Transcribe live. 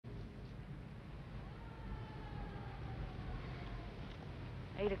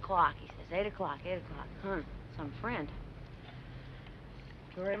8 o'clock, he says. 8 o'clock, 8 o'clock. Huh, some friend.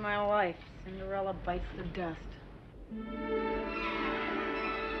 Story of my life. Cinderella bites the dust.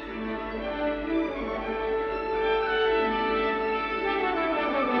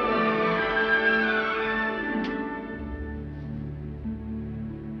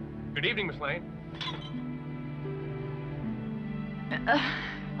 Good evening, Miss Lane.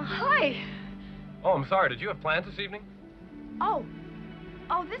 Hi. Oh, I'm sorry. Did you have plans this evening? Oh,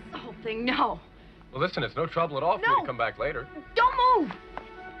 this is the whole thing. No. Well, listen, it's no trouble at all for you to come back later. Don't move.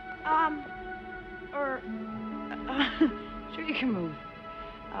 Sure you can move.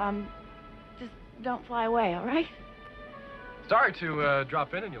 Just don't fly away, all right? Sorry to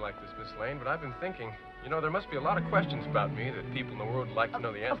drop in on you like this, Miss Lane, but I've been thinking, you know, there must be a lot of questions about me that people in the world would like to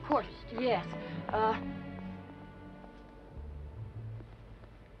know the answer. Of course, yes.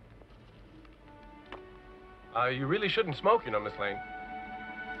 You really shouldn't smoke, you know, Miss Lane.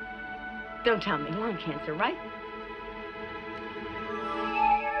 Don't tell me. Lung cancer, right?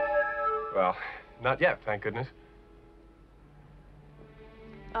 Well, not yet, thank goodness.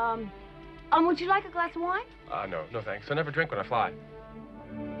 Would you like a glass of wine? No thanks. I never drink when I fly.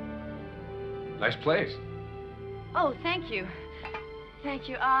 Nice place. Oh, thank you. Thank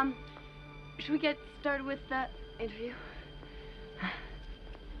you. Should we get started with the interview?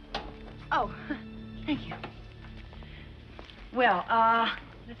 Oh, thank you. Well,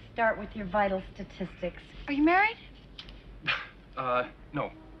 let's start with your vital statistics. Are you married?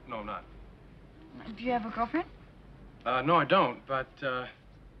 No, I'm not. Do you have a girlfriend? No, I don't, but,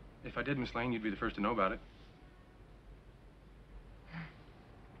 if I did, Miss Lane, you'd be the first to know about it.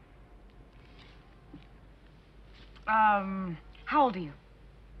 How old are you?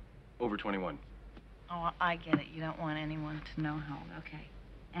 Over 21. Oh, I get it. You don't want anyone to know how old. Okay.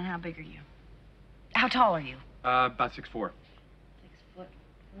 And how big are you? How tall are you? About 6'4".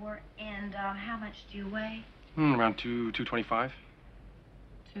 6'4". And, how much do you weigh? Around 225.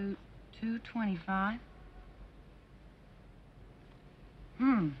 225?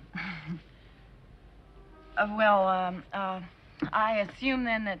 I assume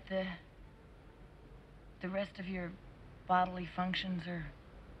then that the rest of your bodily functions are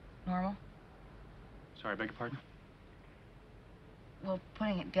normal? Sorry, beg your pardon? Well,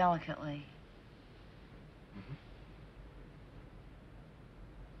 putting it delicately. Mm-hmm.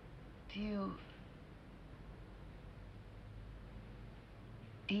 Do you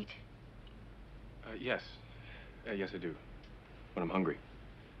eat? Yes. Yes, I do. When I'm hungry.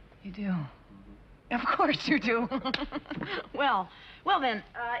 You do? Mm-hmm. Of course you do. Well then,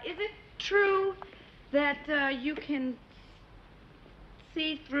 is it true that you can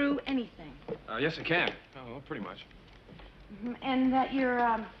see through anything? Yes, I can. Oh, well, pretty much. Mm-hmm. And that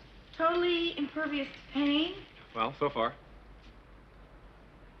you're totally impervious to pain? Well, so far.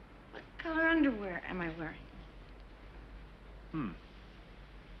 What color underwear am I wearing?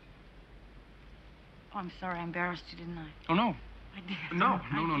 Oh, I'm sorry. I embarrassed you, didn't I? Oh, no. I did. No,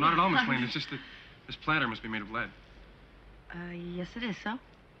 not at all, Miss Lane. It's just that this platter must be made of lead. Yes, it is, so?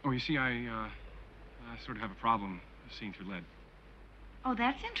 Oh, you see, I sort of have a problem seeing through lead. Oh,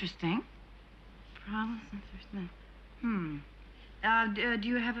 that's interesting. Problems interesting. Do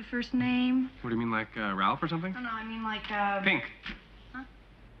you have a first name? What do you mean, like Ralph or something? No, I mean like, Pink. Huh?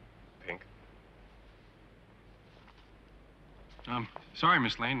 Pink. Sorry,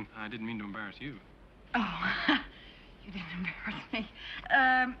 Miss Lane. I didn't mean to embarrass you. Oh, you didn't embarrass me.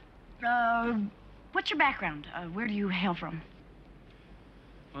 What's your background? Where do you hail from?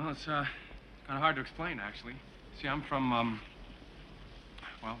 Well, it's, kind of hard to explain, actually. See, I'm from,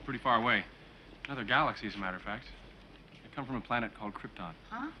 well, pretty far away. Another galaxy, as a matter of fact. I come from a planet called Krypton.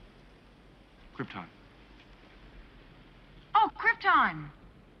 Huh? Krypton. Oh, Krypton!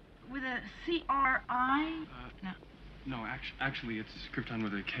 With a C-R-I? No, actually, it's Krypton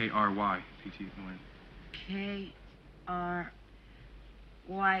with a K-R-Y, P-T, no N.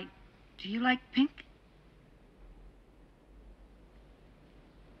 K-R-Y. Do you like pink?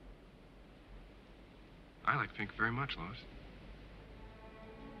 I like pink very much, Lois.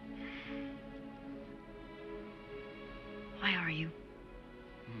 Why are you?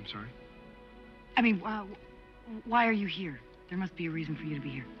 I'm sorry? I mean, why are you here? There must be a reason for you to be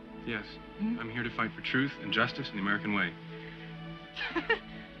here. Yes. I'm here to fight for truth and justice in the American way.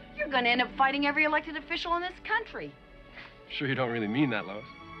 You're going to end up fighting every elected official in this country. Sure you don't really mean that, Lois?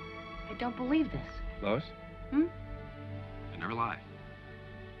 I don't believe this. Lois? I never lie.